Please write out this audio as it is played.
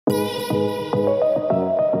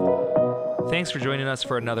Thanks for joining us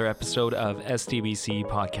for another episode of SDBC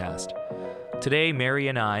Podcast. Today, Mary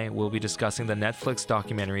and I will be discussing the Netflix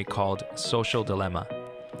documentary called Social Dilemma.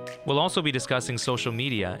 We'll also be discussing social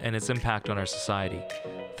media and its impact on our society,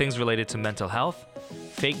 things related to mental health,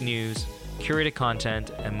 fake news, curated content,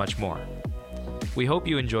 and much more. We hope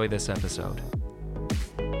you enjoy this episode.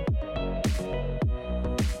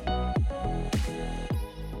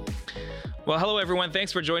 Well, hello, everyone.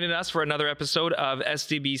 Thanks for joining us for another episode of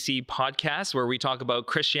SDBC Podcast, where we talk about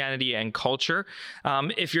Christianity and culture.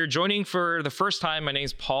 If you're joining for the first time, my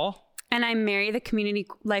name's Paul. And I'm Mary, the Community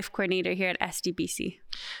Life Coordinator here at SDBC.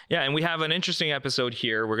 Yeah, and we have an interesting episode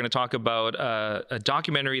here. We're going to talk about a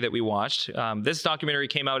documentary that we watched. This documentary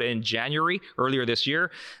came out in January, earlier this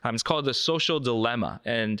year. It's called The Social Dilemma,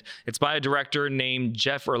 and it's by a director named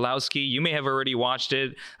Jeff Orlowski. You may have already watched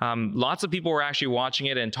it. Lots of people were actually watching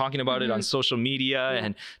it and talking about it on social media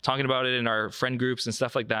and talking about it in our friend groups and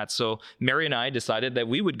stuff like that. So Mary and I decided that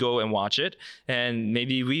we would go and watch it, and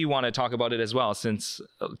maybe we want to talk about it as well, since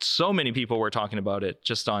so many people were talking about it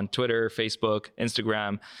just on Twitter, Facebook, Instagram,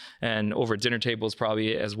 and over dinner tables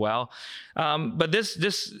probably as well. But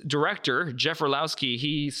this director, Jeff Orlowski,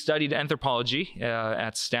 he studied anthropology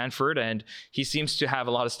at Stanford, and he seems to have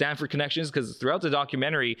a lot of Stanford connections, because throughout the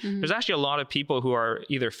documentary, there's actually a lot of people who are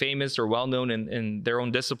either famous or well-known in their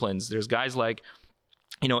own disciplines. There's guys like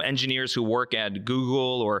engineers who work at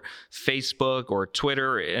Google or Facebook or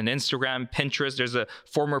Twitter and Instagram, Pinterest. There's a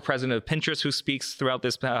former president of Pinterest who speaks throughout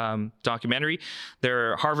this documentary.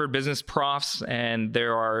 There are Harvard business profs, and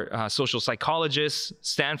there are social psychologists,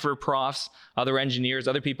 Stanford profs, other engineers,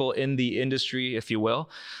 other people in the industry, if you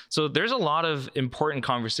will. So there's a lot of important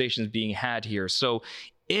conversations being had here. So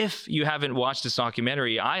if you haven't watched this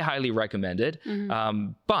documentary, I highly recommend it.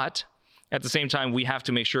 But at the same time, we have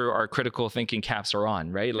to make sure our critical thinking caps are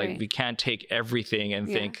on, right? Like we can't take everything and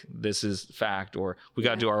think this is fact, or we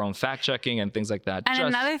got to do our own fact checking and things like that. And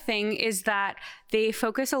another thing is that they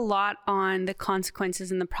focus a lot on the consequences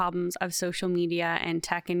and the problems of social media and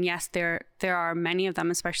tech. And yes, there are many of them,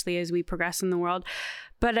 especially as we progress in the world.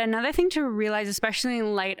 But another thing to realize, especially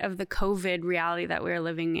in light of the COVID reality that we're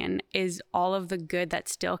living in, is all of the good that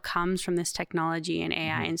still comes from this technology and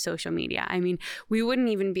AI and social media. I mean, we wouldn't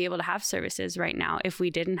even be able to have services right now if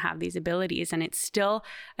we didn't have these abilities. And it's still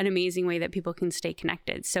an amazing way that people can stay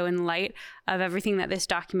connected. So in light of everything that this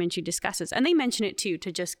documentary discusses, and they mention it too,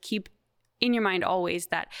 to just keep in your mind always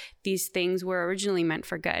that these things were originally meant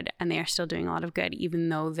for good, and they are still doing a lot of good, even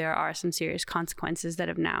though there are some serious consequences that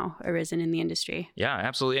have now arisen in the industry. Yeah,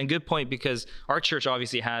 absolutely. And good point, because our church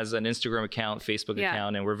obviously has an Instagram account, Facebook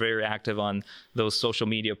account, and we're very active on those social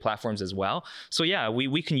media platforms as well. So yeah,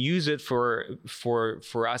 we can use it for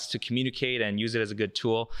us to communicate and use it as a good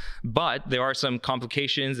tool. But there are some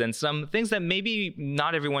complications and some things that maybe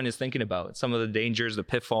not everyone is thinking about, some of the dangers, the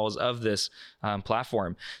pitfalls of this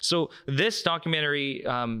platform. So this documentary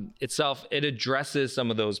itself, it addresses some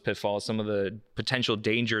of those pitfalls, some of the potential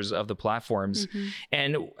dangers of the platforms.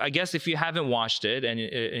 And I guess if you haven't watched it, and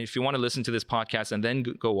if you want to listen to this podcast and then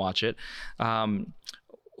go watch it,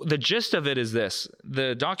 the gist of it is this.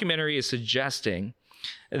 The documentary is suggesting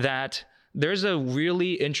that there's a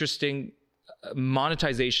really interesting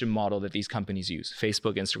monetization model that these companies use: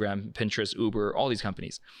 Facebook, Instagram, Pinterest, Uber, all these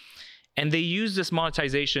companies. And they use this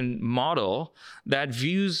monetization model that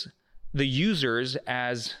views the users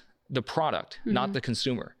as the product, not the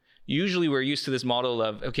consumer. Usually we're used to this model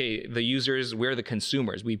of, okay, the users, we're the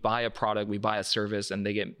consumers. We buy a product, we buy a service, and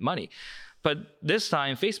they get money. But this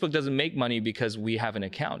time, Facebook doesn't make money because we have an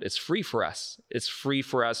account. It's free for us. It's free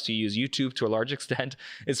for us to use YouTube to a large extent.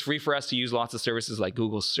 It's free for us to use lots of services like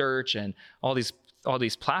Google Search and all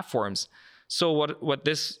these platforms. So what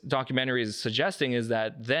this documentary is suggesting is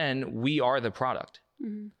that then we are the product.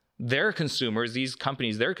 Their consumers, these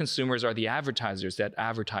companies, their consumers are the advertisers that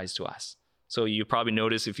advertise to us. So you probably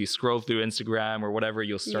notice if you scroll through Instagram or whatever,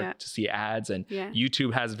 you'll start to see ads, and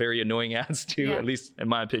YouTube has very annoying ads too, at least in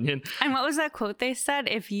my opinion. And what was that quote they said?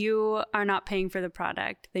 If you are not paying for the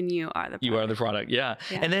product, then you are the product. You are the product, yeah.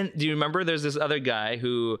 And then do you remember there's this other guy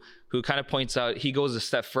who kind of points out, he goes a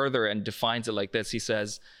step further and defines it like this. He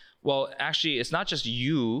says, well, actually, it's not just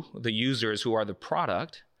you, the users, who are the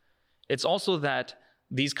product. It's also that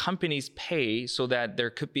these companies pay so that there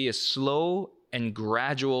could be a slow and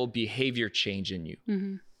gradual behavior change in you.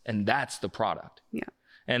 And that's the product.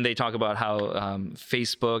 And they talk about how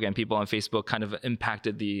Facebook and people on Facebook kind of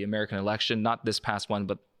impacted the American election, not this past one,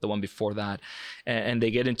 but the one before that, and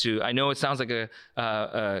they get into, I know it sounds like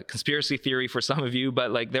a conspiracy theory for some of you,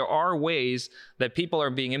 but like there are ways that people are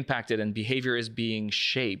being impacted and behavior is being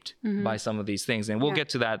shaped by some of these things, and we'll get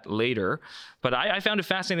to that later. But I found it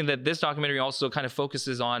fascinating that this documentary also kind of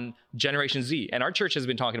focuses on Generation Z, and our church has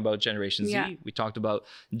been talking about Generation Z. We talked about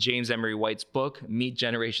James Emery White's book, Meet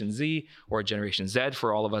Generation Z, or Generation Z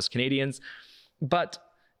for all of us Canadians. But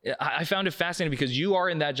I found it fascinating because you are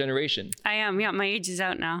in that generation. I am. Yeah, my age is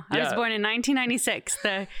out now. I was born in 1996,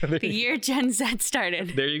 the year Gen Z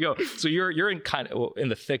started. There you go. So you're in kind of in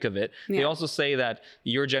the thick of it. They also say that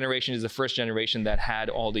your generation is the first generation that had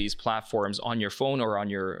all these platforms on your phone or on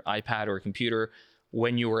your iPad or computer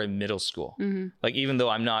when you were in middle school. Like, even though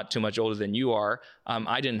I'm not too much older than you are,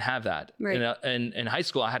 I didn't have that. Right. In high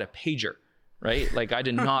school, I had a pager, right? Like, I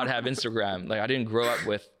did not have Instagram. Like, I didn't grow up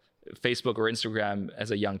with Facebook or Instagram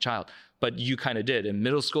as a young child, but you kind of did in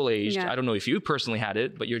middle school age. I don't know if you personally had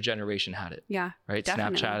it, but your generation had it. Yeah. Right.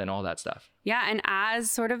 Definitely. Snapchat and all that stuff. Yeah. And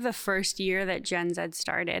as sort of the first year that Gen Z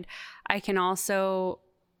started, I can also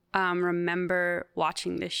remember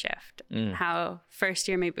watching this shift, how first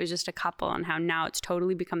year maybe it was just a couple, and how now it's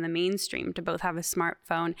totally become the mainstream to both have a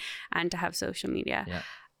smartphone and to have social media. Yeah.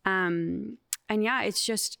 And yeah, it's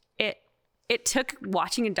just, it took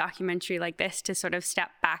watching a documentary like this to sort of step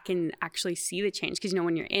back and actually see the change. Because,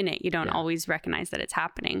 when you're in it, you don't always recognize that it's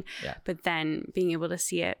happening. Yeah. But then being able to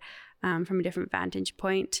see it from a different vantage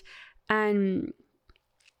point. And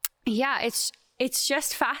yeah, it's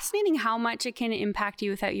just fascinating how much it can impact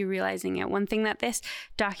you without you realizing it. One thing that this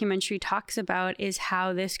documentary talks about is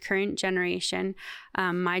how this current generation,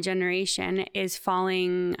 my generation, is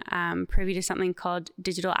falling privy to something called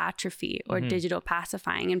digital atrophy or digital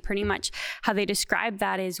pacifying. And pretty much how they describe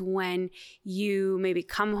that is when you maybe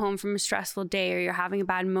come home from a stressful day, or you're having a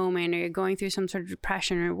bad moment, or you're going through some sort of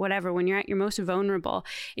depression or whatever, when you're at your most vulnerable,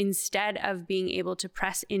 instead of being able to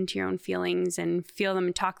press into your own feelings and feel them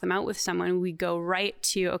and talk them out with someone, we go right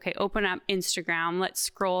to, okay, open up Instagram, let's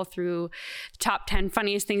scroll through the top 10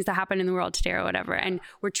 funniest things that happened in the world today or whatever. And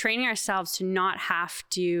we're training ourselves to not have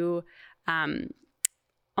to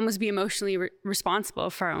almost be emotionally responsible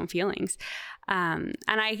for our own feelings. And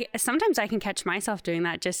sometimes I can catch myself doing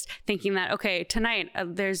that, just thinking that, okay, tonight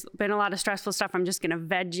there's been a lot of stressful stuff, I'm just going to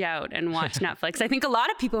veg out and watch Netflix. I think a lot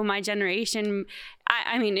of people in my generation,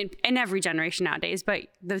 I mean, in every generation nowadays, but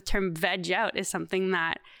the term veg out is something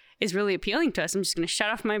that is really appealing to us. I'm just going to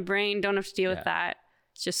shut off my brain, don't have to deal with that.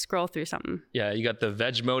 Just scroll through something. Yeah, you got the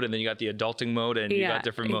veg mode, and then you got the adulting mode, and you got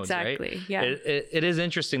different modes, right? Exactly. Yeah. It is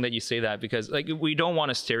interesting that you say that, because like, we don't want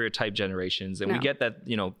to stereotype generations, and we get that,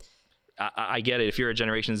 I get it. If you're a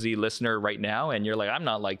Generation Z listener right now and you're like, I'm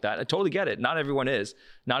not like that, I totally get it. Not everyone is.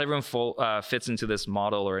 Not everyone fits into this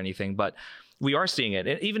model or anything, but we are seeing it.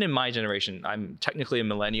 And even in my generation, I'm technically a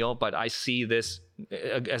millennial, but I see this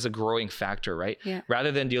as a growing factor, right? Yeah.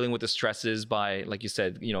 Rather than dealing with the stresses by, like you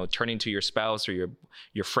said, turning to your spouse or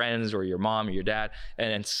your friends or your mom or your dad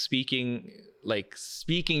and speaking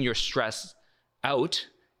your stress out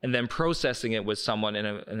and then processing it with someone in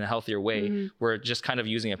a healthier way, we're just kind of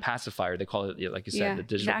using a pacifier. They call it, like you said, the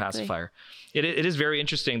digital pacifier. It is very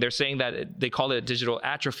interesting. They're saying that they call it digital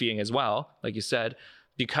atrophying as well, like you said,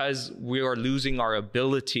 because we are losing our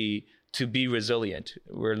ability to be resilient.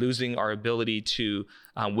 We're losing our ability to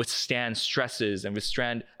withstand stresses and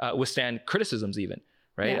withstand criticisms even,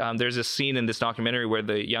 right? Yeah. There's a scene in this documentary where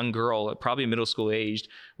the young girl, probably middle school aged,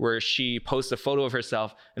 where she posts a photo of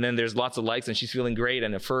herself, and then there's lots of likes and she's feeling great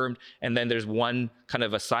and affirmed. And then there's one kind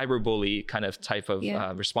of a cyberbully kind of type of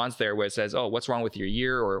response there where it says, oh, what's wrong with your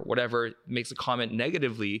year or whatever, it makes a comment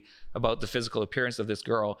negatively about the physical appearance of this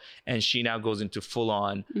girl. And she now goes into full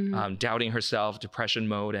on doubting herself, depression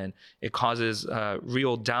mode, and it causes a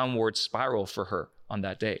real downward spiral for her on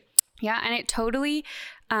that day. Yeah. And it totally,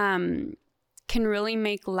 can really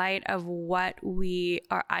make light of what we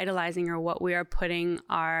are idolizing or what we are putting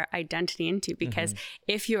our identity into. Because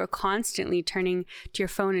if you're constantly turning to your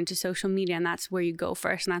phone and to social media, and that's where you go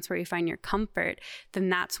first, and that's where you find your comfort, then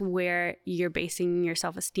that's where you're basing your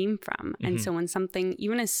self-esteem from. And so when something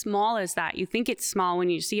even as small as that, you think it's small when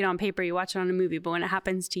you see it on paper, you watch it on a movie, but when it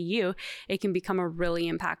happens to you, it can become a really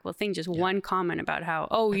impactful thing. Just one comment about how,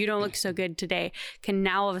 oh, you don't look so good today, can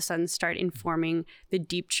now all of a sudden start informing the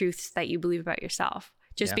deep truths that you believe about yourself,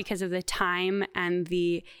 just because of the time and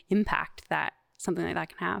the impact that something like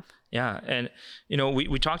that can have. Yeah. And,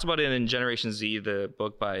 we talked about it in Generation Z, the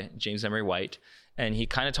book by James Emery White, and he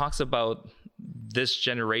kind of talks about this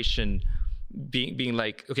generation being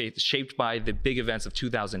like, okay, shaped by the big events of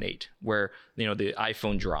 2008, where, you know, the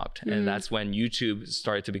iPhone dropped, and that's when YouTube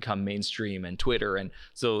started to become mainstream, and Twitter. And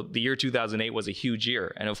so the year 2008 was a huge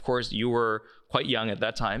year. And of course, you were quite young at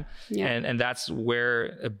that time. And that's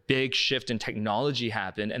where a big shift in technology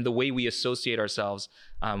happened. And the way we associate ourselves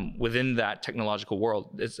within that technological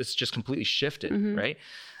world, it's just completely shifted, right?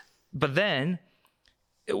 But then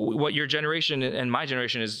what your generation and my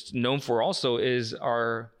generation is known for also is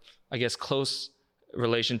our, I guess, close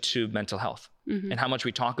relation to mental health, and how much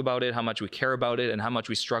we talk about it, how much we care about it, and how much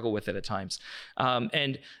we struggle with it at times.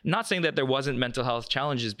 And not saying that there wasn't mental health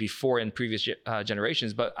challenges before in previous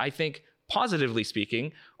generations, but I think, positively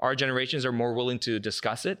speaking, our generations are more willing to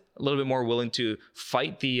discuss it, a little bit more willing to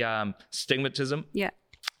fight the stigmatism.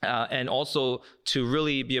 And also to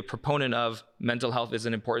really be a proponent of mental health is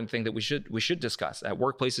an important thing that we should discuss at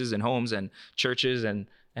workplaces and homes and churches and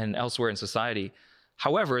elsewhere in society.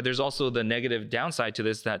 However, there's also the negative downside to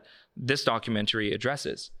this that this documentary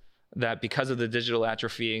addresses, that because of the digital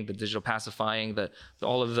atrophying, the digital pacifying,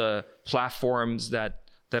 all of the platforms that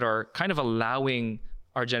are kind of allowing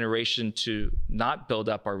our generation to not build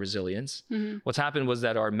up our resilience. What's happened was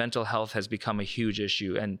that our mental health has become a huge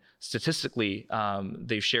issue. And statistically,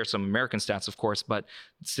 they've shared some American stats, of course, but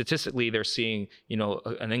statistically, they're seeing, you know,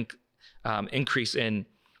 an increase in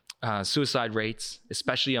suicide rates,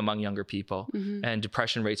 especially among younger people, and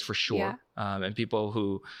depression rates for sure. And people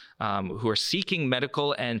who are seeking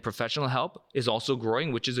medical and professional help is also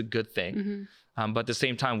growing, which is a good thing. But at the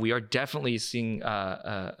same time, we are definitely seeing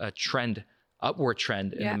a upward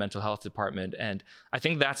trend in the mental health department. And I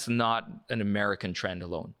think that's not an American trend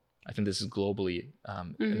alone. I think this is globally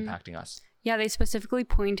impacting us. Yeah, they specifically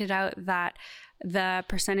pointed out that the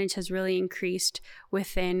percentage has really increased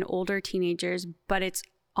within older teenagers, but it's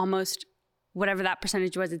almost, whatever that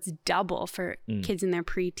percentage was, it's double for kids in their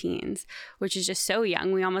preteens, which is just so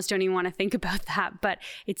young. We almost don't even want to think about that. But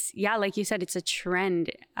it's, yeah, like you said, it's a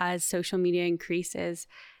trend. As social media increases,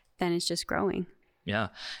 then it's just growing. Yeah.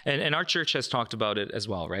 And our church has talked about it as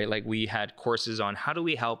well, right? Like, we had courses on how do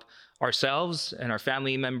we help ourselves and our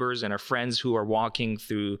family members and our friends who are walking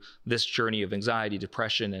through this journey of anxiety,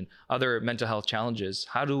 depression, and other mental health challenges.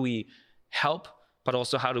 How do we help, but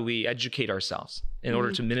also how do we educate ourselves in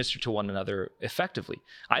order to minister to one another effectively?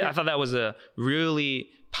 I thought that was a really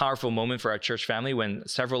powerful moment for our church family when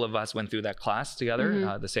several of us went through that class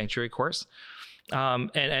together, the Sanctuary course.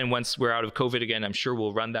 And once we're out of COVID again, I'm sure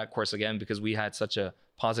we'll run that course again because we had such a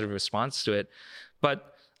positive response to it.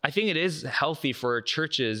 But I think it is healthy for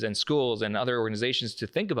churches and schools and other organizations to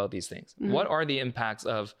think about these things. What are the impacts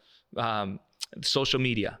of social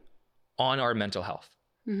media on our mental health,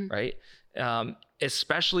 right?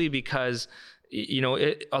 Especially because, you know,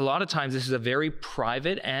 a lot of times this is a very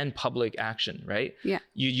private and public action, right? Yeah.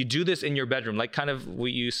 You do this in your bedroom, like kind of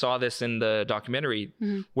you saw this in the documentary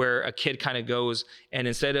where a kid kind of goes and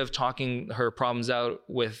instead of talking her problems out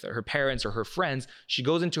with her parents or her friends, she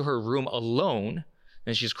goes into her room alone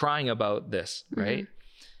and she's crying about this, right?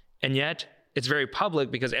 And yet it's very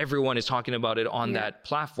public because everyone is talking about it on that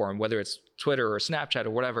platform, whether it's Twitter or Snapchat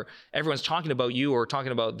or whatever. Everyone's talking about you or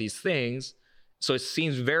talking about these things. So it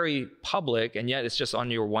seems very public, and yet it's just on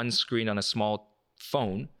your one screen on a small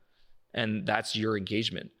phone, and that's your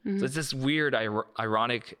engagement. So it's this weird,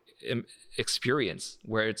 ironic experience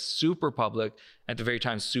where it's super public, at the very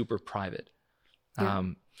time super private.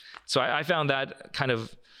 So I found that kind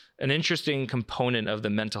of an interesting component of the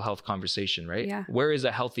mental health conversation, right? Yeah. Where is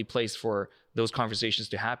a healthy place for those conversations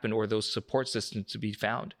to happen or those support systems to be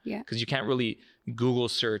found? Because you can't really Google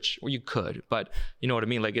search, or you could, but you know what I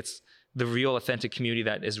mean? Like, it's the real authentic community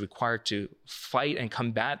that is required to fight and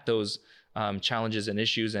combat those challenges and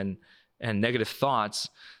issues and negative thoughts.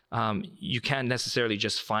 You can't necessarily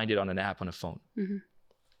just find it on an app on a phone.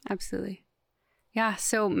 Absolutely. Yeah.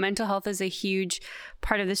 So mental health is a huge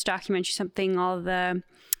part of this documentary, something all the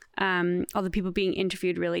people being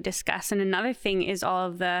interviewed really discuss. And another thing is all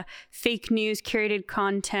of the fake news, curated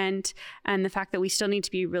content, and the fact that we still need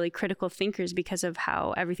to be really critical thinkers because of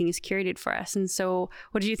how everything is curated for us. And so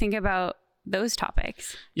what did you think about those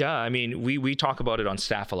topics? Yeah, I mean, we talk about it on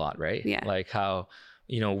staff a lot, right? Yeah. Like how,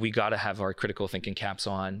 you know, we got to have our critical thinking caps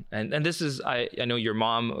on. And this is, I know your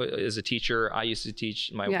mom is a teacher. I used to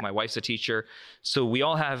teach, my wife's a teacher. So we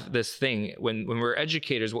all have this thing when we're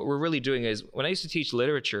educators, what we're really doing is, when I used to teach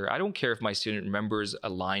literature, I don't care if my student remembers a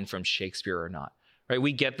line from Shakespeare or not, right?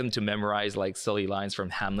 We get them to memorize like silly lines from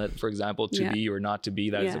Hamlet, for example, to be or not to be,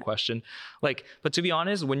 that is the question. Like, but to be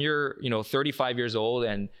honest, when you're, 35 years old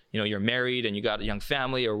and, you're married and you got a young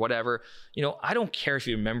family or whatever, I don't care if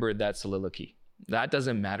you remember that soliloquy. That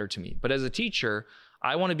doesn't matter to me. But as a teacher,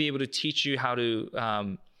 I want to be able to teach you how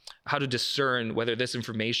to discern whether this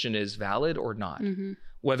information is valid or not.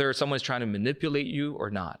 Whether someone's trying to manipulate you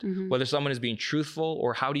or not, whether someone is being truthful,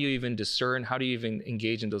 or how do you even discern, how do you even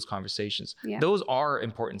engage in those conversations? Those are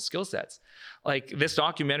important skill sets. Like this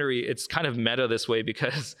documentary, it's kind of meta this way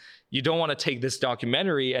because you don't want to take this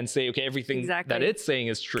documentary and say, okay, everything that it's saying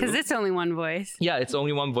is true. Because it's only one voice. Yeah, it's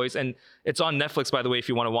only one voice. And it's on Netflix, by the way, if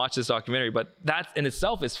you want to watch this documentary. But that in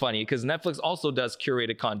itself is funny because Netflix also does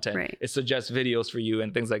curated content. Right. It suggests videos for you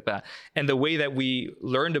and things like that. And the way that we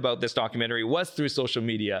learned about this documentary was through social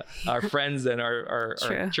media. Our friends and our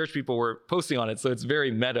church people were posting on it. So it's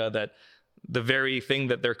very meta that the very thing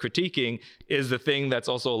that they're critiquing is the thing that's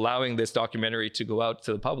also allowing this documentary to go out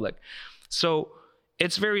to the public. So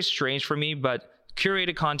it's very strange for me, but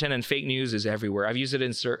curated content and fake news is everywhere. I've used it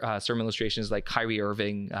in sermon illustrations like Kyrie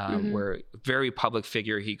Irving, where very public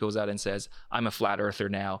figure, he goes out and says, I'm a flat earther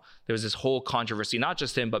now. There was this whole controversy, not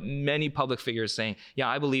just him, but many public figures saying, yeah,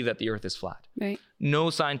 I believe that the earth is flat. Right. No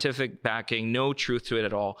scientific backing, no truth to it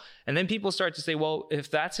at all. And then people start to say, well, if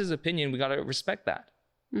that's his opinion, we got to respect that.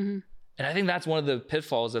 And I think that's one of the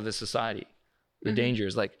pitfalls of the society, the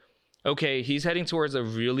dangers. Like, okay, he's heading towards a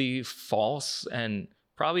really false and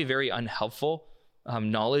probably very unhelpful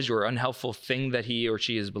knowledge or unhelpful thing that he or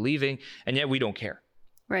she is believing, and yet we don't care.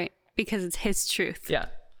 Right, because it's his truth. Yeah.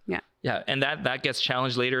 And that gets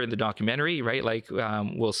challenged later in the documentary, right? Like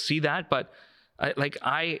we'll see that, but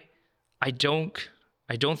I don't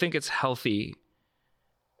think it's healthy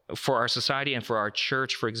for our society and for our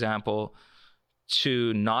church, for example,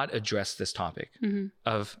 to not address this topic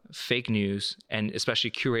of fake news and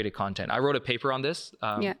especially curated content. I wrote a paper on this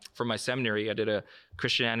for my seminary. I did a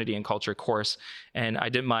Christianity and culture course, and I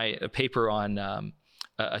did my paper on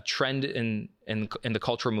a trend in the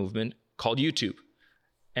cultural movement called YouTube.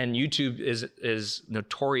 And YouTube is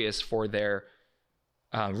notorious for their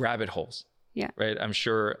rabbit holes. Yeah. Right.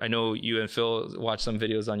 I know you and Phil watch some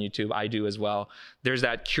videos on YouTube. I do as well. There's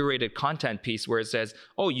that curated content piece where it says,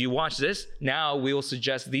 oh, you watch this. Now we will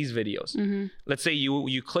suggest these videos. Let's say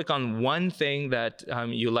you click on one thing that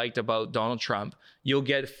you liked about Donald Trump. You'll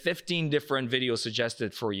get 15 different videos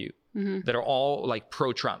suggested for you that are all like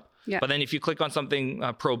pro-Trump. Yeah. But then if you click on something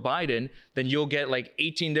pro-Biden, then you'll get like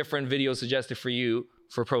 18 different videos suggested for you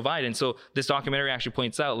for pro-Biden. So this documentary actually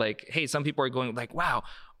points out like, hey, some people are going like, wow,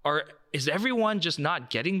 is everyone just not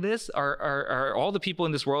getting this? Are all the people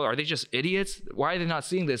in this world, are they just idiots? Why are they not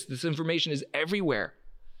seeing this? This information is everywhere.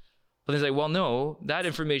 But they say, well, no, that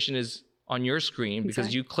information is on your screen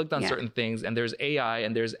because you clicked on certain things, and there's AI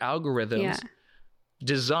and there's algorithms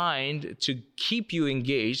designed to keep you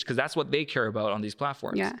engaged because that's what they care about on these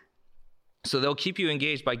platforms. Yeah. So they'll keep you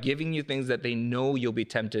engaged by giving you things that they know you'll be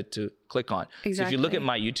tempted to click on. Exactly. So if you look at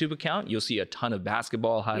my YouTube account, you'll see a ton of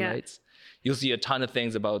basketball highlights. Yeah. You'll see a ton of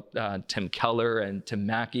things about Tim Keller and Tim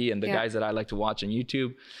Mackey and the guys that I like to watch on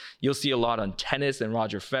YouTube. You'll see a lot on tennis and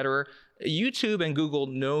Roger Federer. YouTube and Google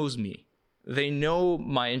knows me. They know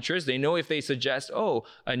my interests. They know if they suggest, oh,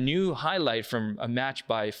 a new highlight from a match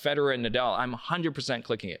by Federer and Nadal, I'm 100%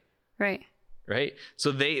 clicking it. Right?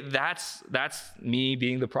 So that's me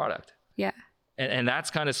being the product. Yeah. And that's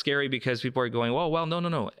kind of scary because people are going, well,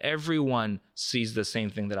 no. Everyone sees the same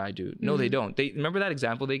thing that I do. No, they don't. Remember that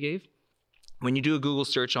example they gave? When you do a Google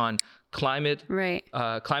search on climate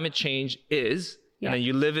change is, and then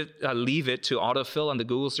you leave it to autofill on the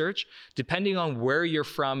Google search, depending on where you're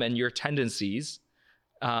from and your tendencies,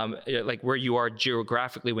 like where you are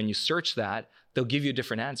geographically when you search that, they'll give you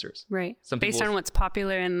different answers. Right. Based on what's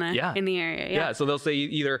popular in the area. Yeah. So they'll say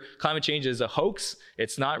either climate change is a hoax,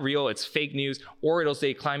 it's not real, it's fake news, or it'll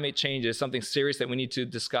say climate change is something serious that we need to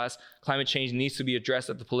discuss. Climate change needs to be addressed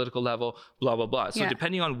at the political level, blah, blah, blah. So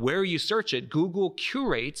depending on where you search it, Google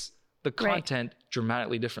curates the content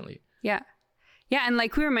dramatically differently. Yeah. Yeah. And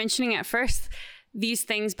like we were mentioning at first, these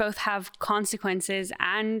things both have consequences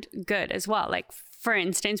and good as well. Like, for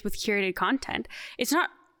instance, with curated content, it's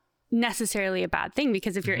not necessarily a bad thing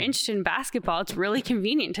because if you're interested in basketball, it's really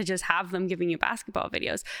convenient to just have them giving you basketball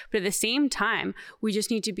videos. But at the same time, we just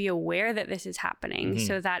need to be aware that this is happening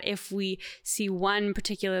so that if we see one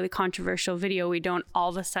particularly controversial video, we don't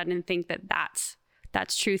all of a sudden think that that's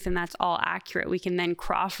truth and that's all accurate. We can then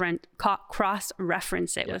cross-reference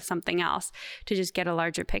it with something else to just get a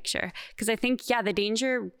larger picture. Because I think, the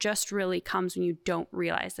danger just really comes when you don't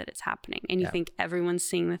realize that it's happening and you think everyone's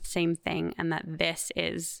seeing the same thing and that this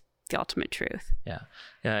is the ultimate truth. Yeah.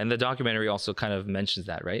 And the documentary also kind of mentions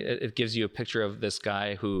that, right? It gives you a picture of this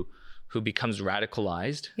guy who who becomes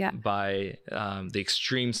radicalized by the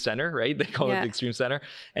extreme center, right? They call it the extreme center.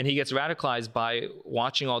 And he gets radicalized by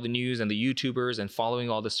watching all the news and the YouTubers and following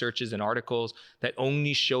all the searches and articles that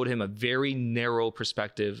only showed him a very narrow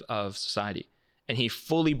perspective of society. And he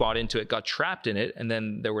fully bought into it, got trapped in it, and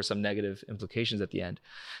then there were some negative implications at the end.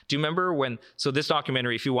 Do you remember so this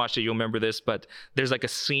documentary, if you watched it, you'll remember this, but there's like a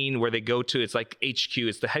scene where they go to, it's like HQ,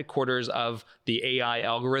 it's the headquarters of the AI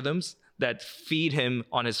algorithms that feed him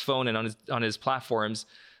on his phone and on his platforms,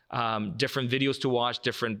 different videos to watch,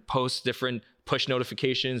 different posts, different push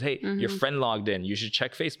notifications. Hey, your friend logged in. You should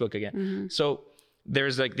check Facebook again. So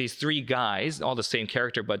there's like these three guys, all the same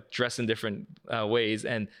character, but dressed in different ways.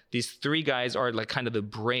 And these three guys are like kind of the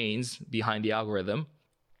brains behind the algorithm.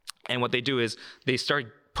 And what they do is they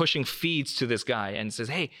start pushing feeds to this guy and says,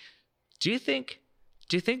 hey, do you think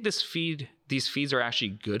these feeds are actually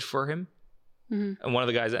good for him? And one of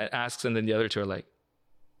the guys asks, and then the other two are like,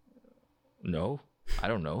 no, I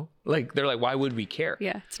don't know. Like, they're like, why would we care?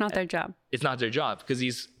 Yeah, it's not their job. It's not their job, because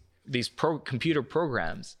these computer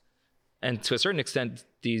programs, and to a certain extent,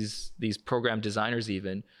 these program designers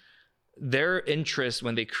even, their interest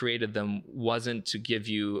when they created them wasn't to give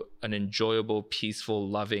you an enjoyable, peaceful,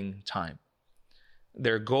 loving time.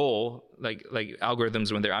 Their goal, like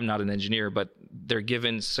algorithms, I'm not an engineer, but they're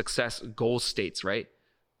given success goal states, right?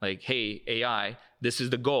 Like, hey, AI, this is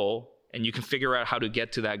the goal, and you can figure out how to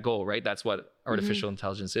get to that goal, right? That's what artificial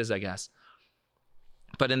intelligence is, I guess.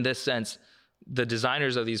 But in this sense, the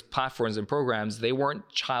designers of these platforms and programs, they weren't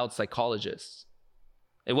child psychologists.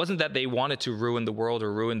 It wasn't that they wanted to ruin the world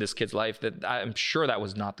or ruin this kid's life. That I'm sure that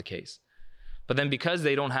was not the case. But then because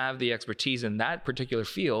they don't have the expertise in that particular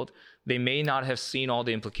field, they may not have seen all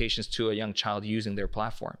the implications to a young child using their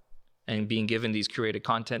platform and being given these curated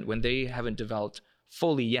content when they haven't developed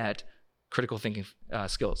fully yet critical thinking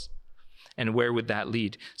skills. And where would that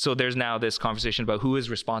lead? So there's now this conversation about who is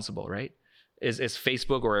responsible, right? Is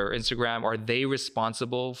Facebook or Instagram, are they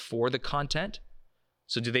responsible for the content?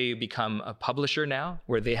 So do they become a publisher now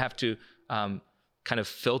where they have to kind of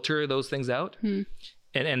filter those things out?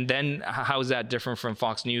 And then how is that different from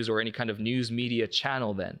Fox News or any kind of news media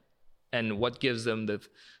channel then? And what gives them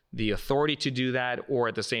the authority to do that? Or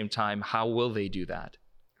at the same time, how will they do that?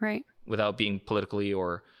 Right. Without being politically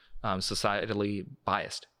or societally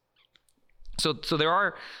biased. So there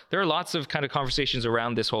are lots of kind of conversations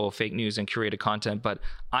around this whole fake news and curated content, but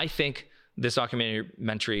I think this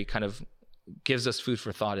documentary kind of gives us food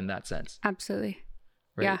for thought in that sense. Absolutely.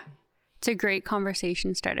 Right? Yeah. It's a great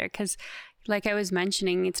conversation starter because, like I was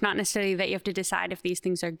mentioning, it's not necessarily that you have to decide if these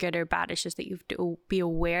things are good or bad. It's just that you have to be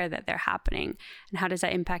aware that they're happening. And how does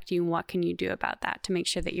that impact you? And what can you do about that to make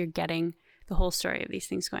sure that you're getting the whole story of these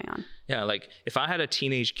things going on? Yeah, like if I had a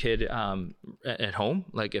teenage kid at home,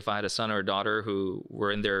 like if I had a son or a daughter who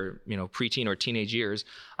were in their preteen or teenage years,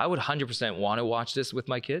 I would 100% want to watch this with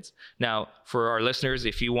my kids. Now, for our listeners,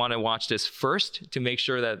 if you want to watch this first to make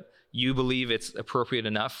sure that you believe it's appropriate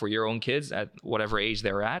enough for your own kids at whatever age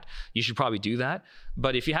they're at, you should probably do that.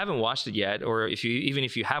 But if you haven't watched it yet, or if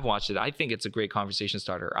you have watched it, I think it's a great conversation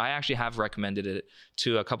starter. I actually have recommended it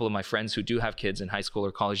to a couple of my friends who do have kids in high school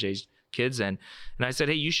or college age kids, and I said,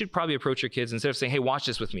 hey, you should probably approach your kids instead of saying, hey, watch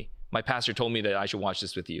this with me. My pastor told me that I should watch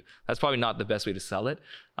this with you. That's probably not the best way to sell it.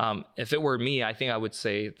 If it were me, I think I would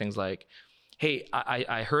say things like, hey,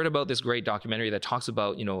 I heard about this great documentary that talks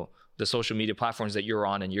about the social media platforms that you're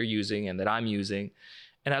on and you're using and that I'm using,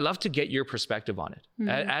 and I'd love to get your perspective on it.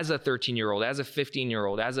 As a 13-year-old, as a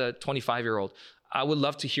 15-year-old, as a 25-year-old, I would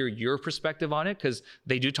love to hear your perspective on it, because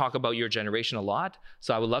they do talk about your generation a lot.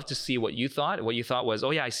 So I would love to see what you thought. What you thought was,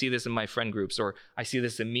 oh yeah, I see this in my friend groups, or I see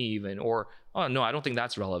this in me even, or, oh no, I don't think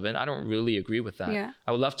that's relevant. I don't really agree with that. Yeah.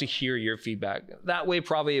 I would love to hear your feedback. That way,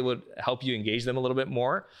 probably it would help you engage them a little bit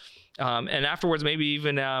more. And afterwards, maybe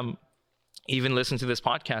even listen to this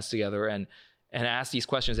podcast together and ask these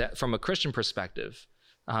questions from a Christian perspective.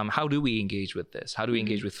 How do we engage with this? How do we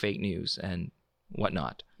engage with fake news and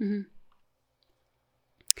whatnot?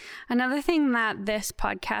 Another thing that this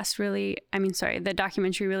podcast the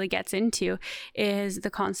documentary really gets into is the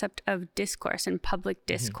concept of discourse and public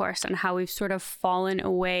discourse, and how we've sort of fallen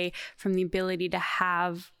away from the ability to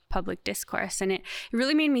have public discourse. And it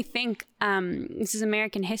really made me think, this is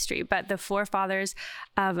American history, but the forefathers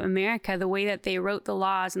of America, the way that they wrote the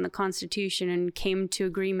laws and the Constitution and came to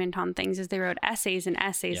agreement on things is they wrote essays and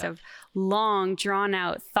essays of long, drawn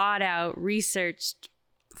out, thought out, researched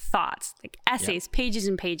thoughts, like essays, pages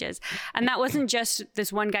and pages. And that wasn't just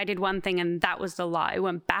this one guy did one thing and that was the law. It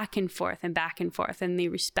went back and forth, and they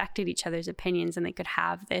respected each other's opinions, and they could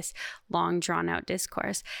have this long drawn out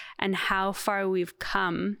discourse. And how far we've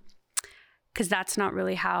come, because that's not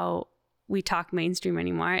really how we talk mainstream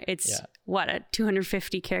anymore. It's what, a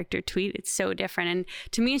 250 character tweet. It's so different. And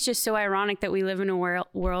to me, it's just so ironic that we live in a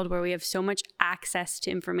world where we have so much access to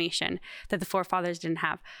information that the forefathers didn't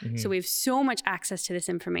have. So we have so much access to this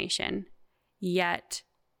information, yet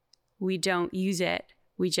we don't use it.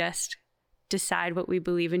 We just decide what we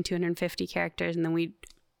believe in 250 characters, and then we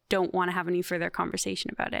don't want to have any further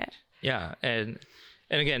conversation about it. Yeah. And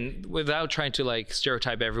again, without trying to like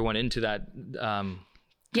stereotype everyone into that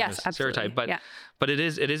yes, stereotype, but it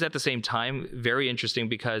is at the same time very interesting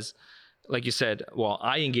because, like you said, well,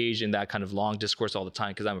 I engage in that kind of long discourse all the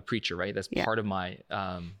time because I'm a preacher, right? That's part of my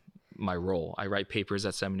my role. I write papers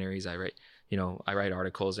at seminaries. I write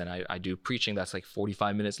articles, and I do preaching that's like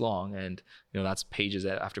 45 minutes long, and that's pages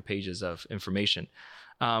after pages of information.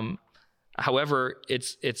 However,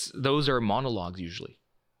 it's those are monologues usually.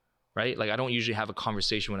 Right? Like I don't usually have a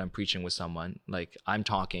conversation when I'm preaching with someone. Like I'm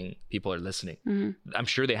talking, people are listening. I'm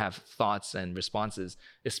sure they have thoughts and responses,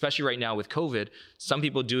 especially right now with COVID. Some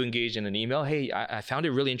people do engage in an email. Hey, I found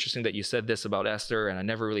it really interesting that you said this about Esther, and I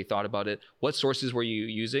never really thought about it. What sources were you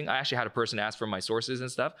using? I actually had a person ask for my sources and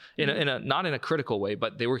stuff in a not in a critical way,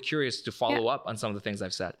 but they were curious to follow up on some of the things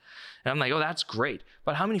I've said. And I'm like, oh, that's great.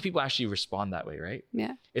 But how many people actually respond that way, right?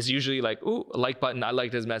 Yeah. It's usually like, ooh, a like button, I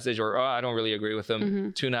liked his message, or oh, I don't really agree with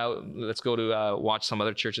him. Tune out, let's go to watch some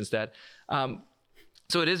other church instead.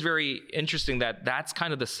 So it is very interesting that that's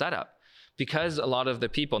kind of the setup, because a lot of the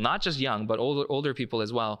people, not just young, but older people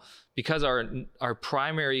as well, because our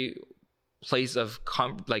primary place of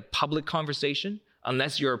public conversation,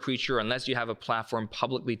 unless you're a preacher, unless you have a platform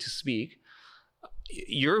publicly to speak,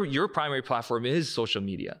 your primary platform is social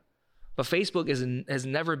media. But Facebook has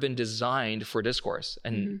never been designed for discourse,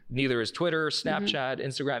 and neither is Twitter, Snapchat,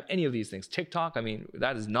 Instagram, any of these things. TikTok, I mean,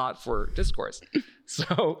 that is not for discourse.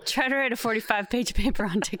 So try to write a 45-page paper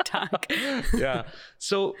on TikTok. Yeah.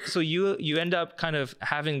 So you end up kind of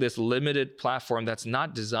having this limited platform that's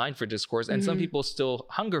not designed for discourse, and some people still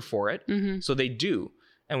hunger for it, so they do.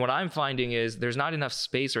 And what I'm finding is there's not enough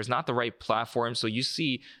space, or it's not the right platform. So you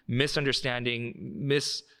see misunderstanding,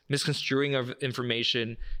 misconstruing of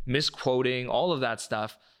information, misquoting, all of that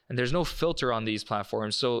stuff. And there's no filter on these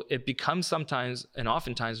platforms. So it becomes sometimes and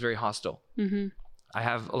oftentimes very hostile. I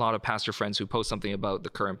have a lot of pastor friends who post something about the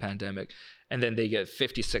current pandemic, and then they get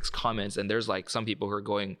 56 comments, and there's like some people who are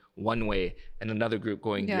going one way and another group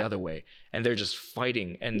going the other way, and they're just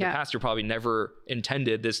fighting. And the pastor probably never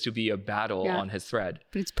intended this to be a battle on his thread.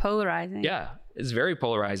 But it's polarizing. Yeah, it's very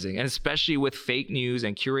polarizing. And especially with fake news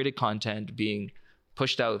and curated content being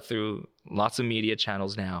pushed out through lots of media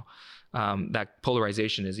channels now, that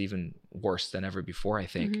polarization is even worse than ever before, I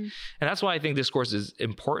think. And that's why I think discourse is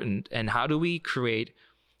important. And how do we create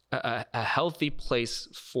a healthy place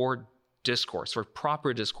for discourse, for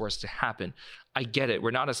proper discourse to happen? I get it.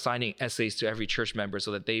 We're not assigning essays to every church member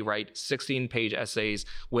so that they write 16-page essays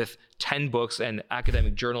with 10 books and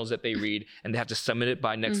academic journals that they read, and they have to submit it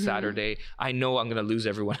by next Saturday. I know I'm going to lose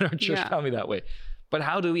everyone in our church tell me that way. But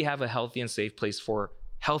how do we have a healthy and safe place for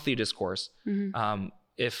healthy discourse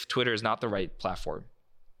if Twitter is not the right platform?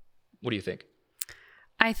 What do you think?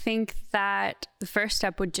 I think that the first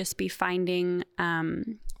step would just be finding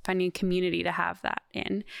a community to have that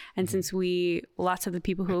in. And since lots of the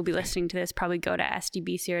people who will be listening to this probably go to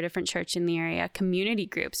SDBC or a different church in the area, community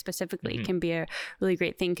groups specifically can be a really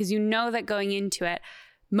great thing, because you know that going into it,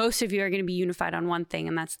 most of you are going to be unified on one thing,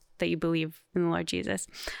 and that's that you believe in the Lord Jesus.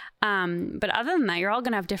 But other than that, you're all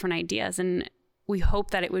going to have different ideas, and we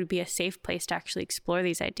hope that it would be a safe place to actually explore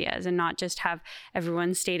these ideas and not just have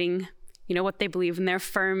everyone stating, what they believe, and they're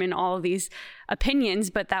firm in all of these opinions,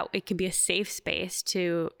 but that it could be a safe space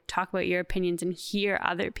to talk about your opinions and hear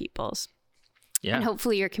other people's. Yeah. And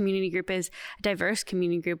hopefully your community group is a diverse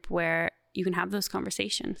community group where you can have those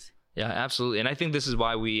conversations. Yeah, absolutely. And I think this is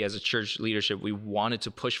why we as a church leadership, we wanted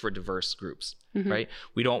to push for diverse groups, right?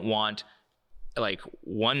 We don't want like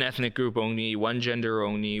one ethnic group only, one gender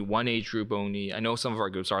only, one age group only. I know some of our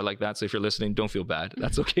groups are like that, so if you're listening, don't feel bad.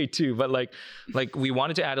 That's okay too. But like we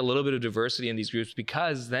wanted to add a little bit of diversity in these groups,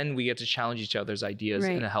 because then we get to challenge each other's ideas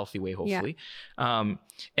in a healthy way, hopefully. And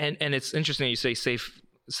it's interesting that you say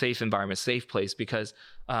safe environment, safe place, because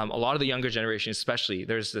a lot of the younger generation, especially,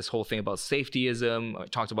 there's this whole thing about safetyism. I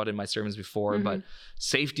talked about it in my sermons before, but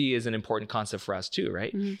safety is an important concept for us too,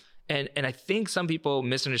 right? And I think some people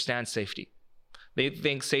misunderstand safety. They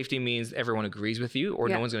think safety means everyone agrees with you, or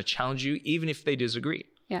no one's going to challenge you, even if they disagree.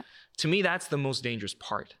 Yeah. To me, that's the most dangerous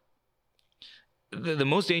part. The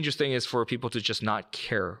most dangerous thing is for people to just not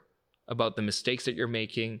care about the mistakes that you're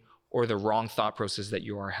making or the wrong thought process that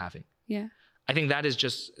you are having. Yeah. I think that is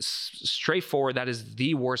just straightforward. That is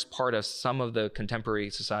the worst part of some of the contemporary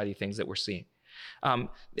society things that we're seeing.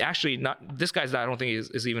 Actually, not this guy's. I don't think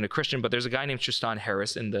is even a Christian, but there's a guy named Tristan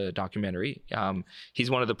Harris in the documentary.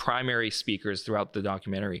 He's one of the primary speakers throughout the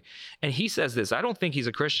documentary, and he says this. I don't think he's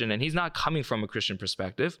a Christian, and he's not coming from a Christian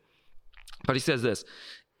perspective, but he says this: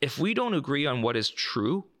 if we don't agree on what is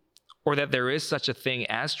true, or that there is such a thing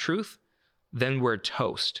as truth, then we're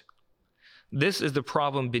toast. This is the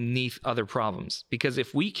problem beneath other problems, because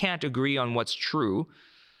if we can't agree on what's true,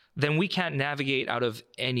 then we can't navigate out of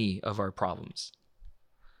any of our problems.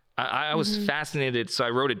 I was fascinated, so I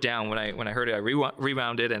wrote it down when I heard it. I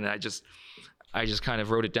rewound it, and I just kind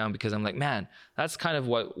of wrote it down because I'm like, man, that's kind of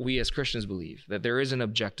what we as Christians believe, that there is an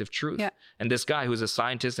objective truth. Yeah. And this guy who's a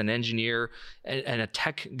scientist, an engineer, and a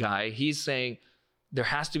tech guy, he's saying there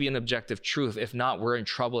has to be an objective truth. If not, we're in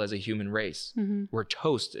trouble as a human race. We're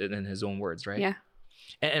toast, in his own words, right? Yeah.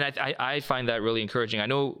 And I find that really encouraging. I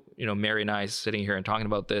know, Mary and I sitting here and talking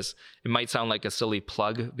about this, it might sound like a silly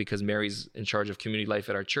plug because Mary's in charge of community life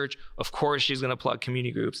at our church. Of course, she's going to plug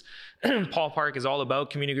community groups. Paul Park is all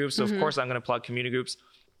about community groups. So of course I'm going to plug community groups,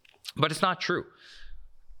 but it's not true.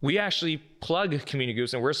 We actually plug community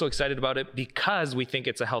groups, and we're so excited about it because we think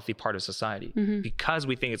it's a healthy part of society, because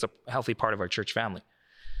we think it's a healthy part of our church family.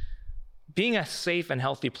 Being a safe and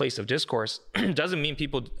healthy place of discourse doesn't mean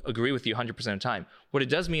people agree with you 100% of the time. What it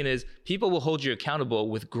does mean is people will hold you accountable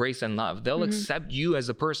with grace and love. They'll accept you as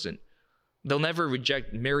a person. They'll never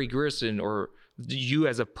reject Mary Gerson or you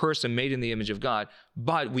as a person made in the image of God,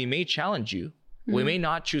 but we may challenge you. We may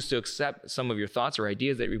not choose to accept some of your thoughts or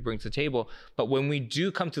ideas that we bring to the table, but when we do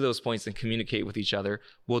come to those points and communicate with each other,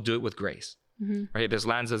 we'll do it with grace. Right? There's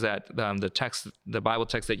lances at the Bible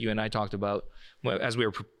text that you and I talked about as we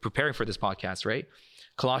were preparing for this podcast, right?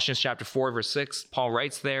 Colossians chapter 4, verse 6, Paul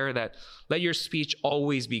writes there that let your speech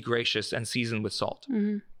always be gracious and seasoned with salt.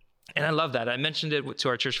 And I love that. I mentioned it to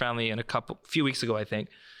our church family in a few weeks ago, I think.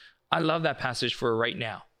 I love that passage for right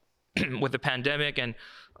now. With the pandemic and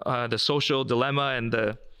the social dilemma and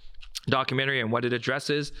the documentary and what it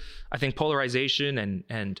addresses, I think polarization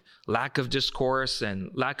and lack of discourse and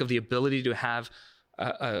lack of the ability to have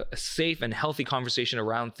a safe and healthy conversation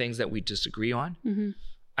around things that we disagree on.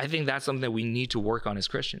 I think that's something that we need to work on as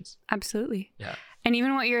Christians. Absolutely. Yeah. And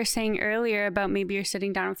even what you were saying earlier about maybe you're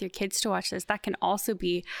sitting down with your kids to watch this, that can also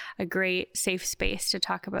be a great safe space to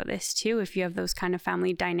talk about this too, if you have those kind of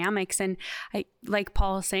family dynamics. And like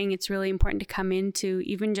Paul was saying, it's really important to come into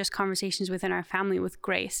even just conversations within our family with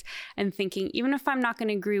grace and thinking, even if I'm not going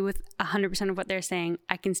to agree with 100% of what they're saying,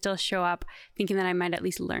 I can still show up thinking that I might at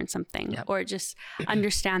least learn something or just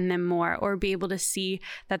understand them more, or be able to see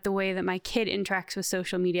that the way that my kid interacts with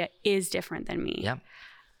social media is different than me. Yeah.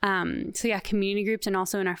 So yeah, community groups and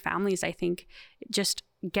also in our families, I think just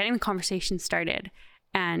getting the conversation started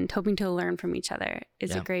and hoping to learn from each other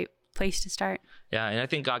is a great place to start. Yeah. And I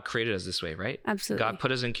think God created us this way, right? Absolutely. God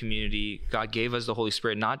put us in community. God gave us the Holy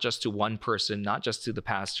Spirit, not just to one person, not just to the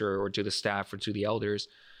pastor or to the staff or to the elders.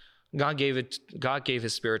 God gave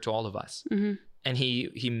his Spirit to all of us. And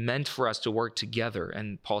he meant for us to work together.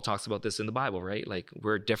 And Paul talks about this in the Bible, right? Like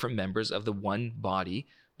we're different members of the one body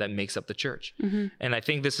that makes up the church. And I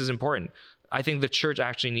think this is important. I think the church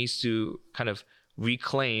actually needs to kind of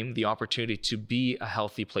reclaim the opportunity to be a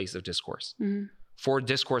healthy place of discourse, for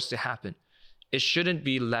discourse to happen. It shouldn't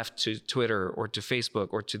be left to Twitter or to Facebook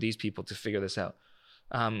or to these people to figure this out.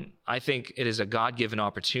 I think it is a God-given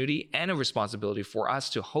opportunity and a responsibility for us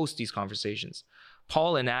to host these conversations.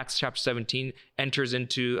 Paul in Acts chapter 17 enters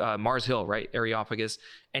into Mars Hill, right? Areopagus.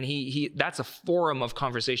 And that's a forum of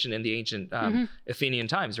conversation in the ancient Athenian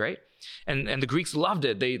times, right? And the Greeks loved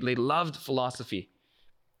it. They loved philosophy.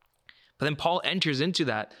 But then Paul enters into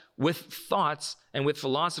that with thoughts and with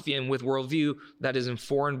philosophy and with worldview that is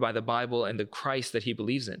informed by the Bible and the Christ that he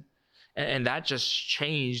believes in. And that just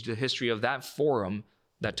changed the history of that forum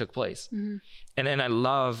that took place. And then I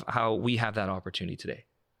love how we have that opportunity today.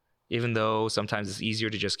 Even though sometimes it's easier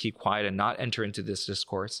to just keep quiet and not enter into this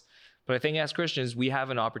discourse. But I think as Christians, we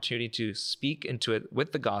have an opportunity to speak into it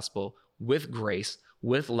with the gospel, with grace,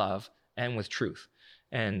 with love, and with truth.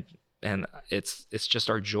 And it's just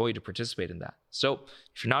our joy to participate in that. So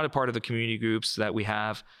if you're not a part of the community groups that we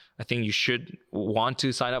have, I think you should want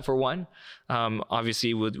to sign up for one.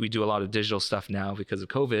 Obviously, we do a lot of digital stuff now because of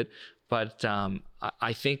COVID. But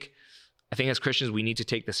I think as Christians, we need to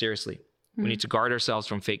take this seriously. We need to guard ourselves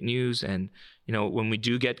from fake news. And, when we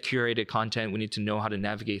do get curated content, we need to know how to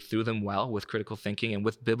navigate through them well with critical thinking and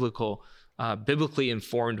with biblically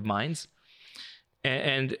informed minds.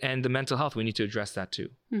 And the mental health, we need to address that too.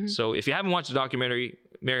 So if you haven't watched the documentary,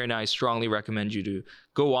 Mary and I strongly recommend you to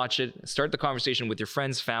go watch it, start the conversation with your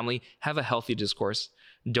friends, family, have a healthy discourse.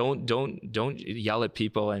 Don't yell at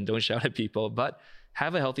people and don't shout at people, but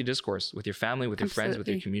have a healthy discourse with your family, with your friends, with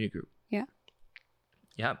your community group.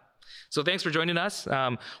 Yeah. So thanks for joining us.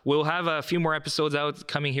 We'll have a few more episodes out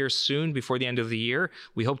coming here soon before the end of the year.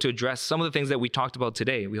 We hope to address some of the things that we talked about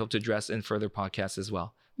today. We hope to address in further podcasts as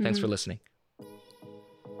well. Thanks for listening.